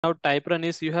Now TYPRUN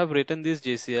is you have written this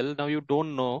JCL. Now you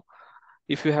don't know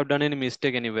if you have done any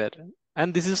mistake anywhere.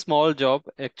 And this is small job.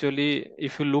 Actually,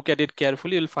 if you look at it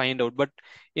carefully, you'll find out. But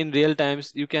in real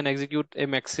times, you can execute a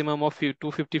maximum of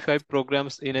 255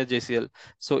 programs in a JCL.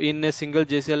 So in a single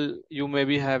JCL, you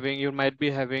might be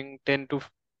having 10 to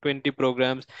 20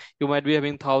 programs. You might be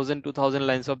having 1,000, 2,000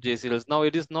 lines of JCLs. Now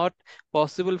it is not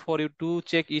possible for you to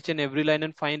check each and every line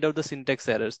and find out the syntax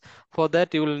errors. For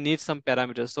that, you will need some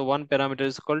parameters. So one parameter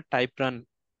is called typerun.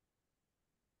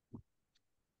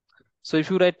 So if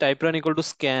you write typerun equal to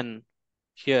scan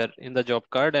here in the job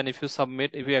card, and if you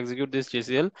submit, if you execute this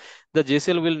JCL, the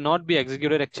JCL will not be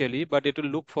executed actually, but it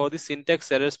will look for the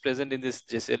syntax errors present in this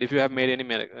JCL if you have made any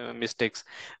mistakes.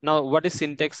 Now, what is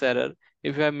syntax error?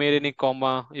 If you have made any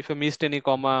comma, if you missed any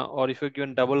comma, or if you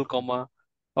given double comma,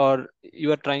 or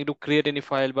you are trying to create any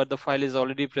file, but the file is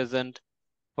already present.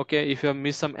 Okay, if you have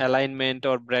missed some alignment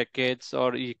or brackets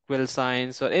or equal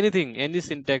signs or anything, any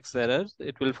syntax errors,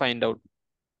 it will find out.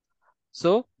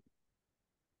 So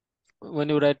when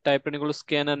you write typerun equal to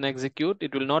scan and execute,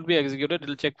 it will not be executed. It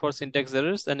will check for syntax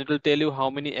errors and it will tell you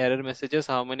how many error messages,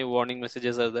 how many warning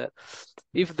messages are there.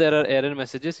 If there are error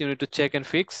messages, you need to check and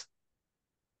fix.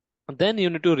 Then you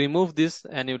need to remove this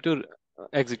and you need to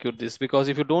execute this, because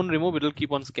if you don't remove, it will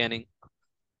keep on scanning.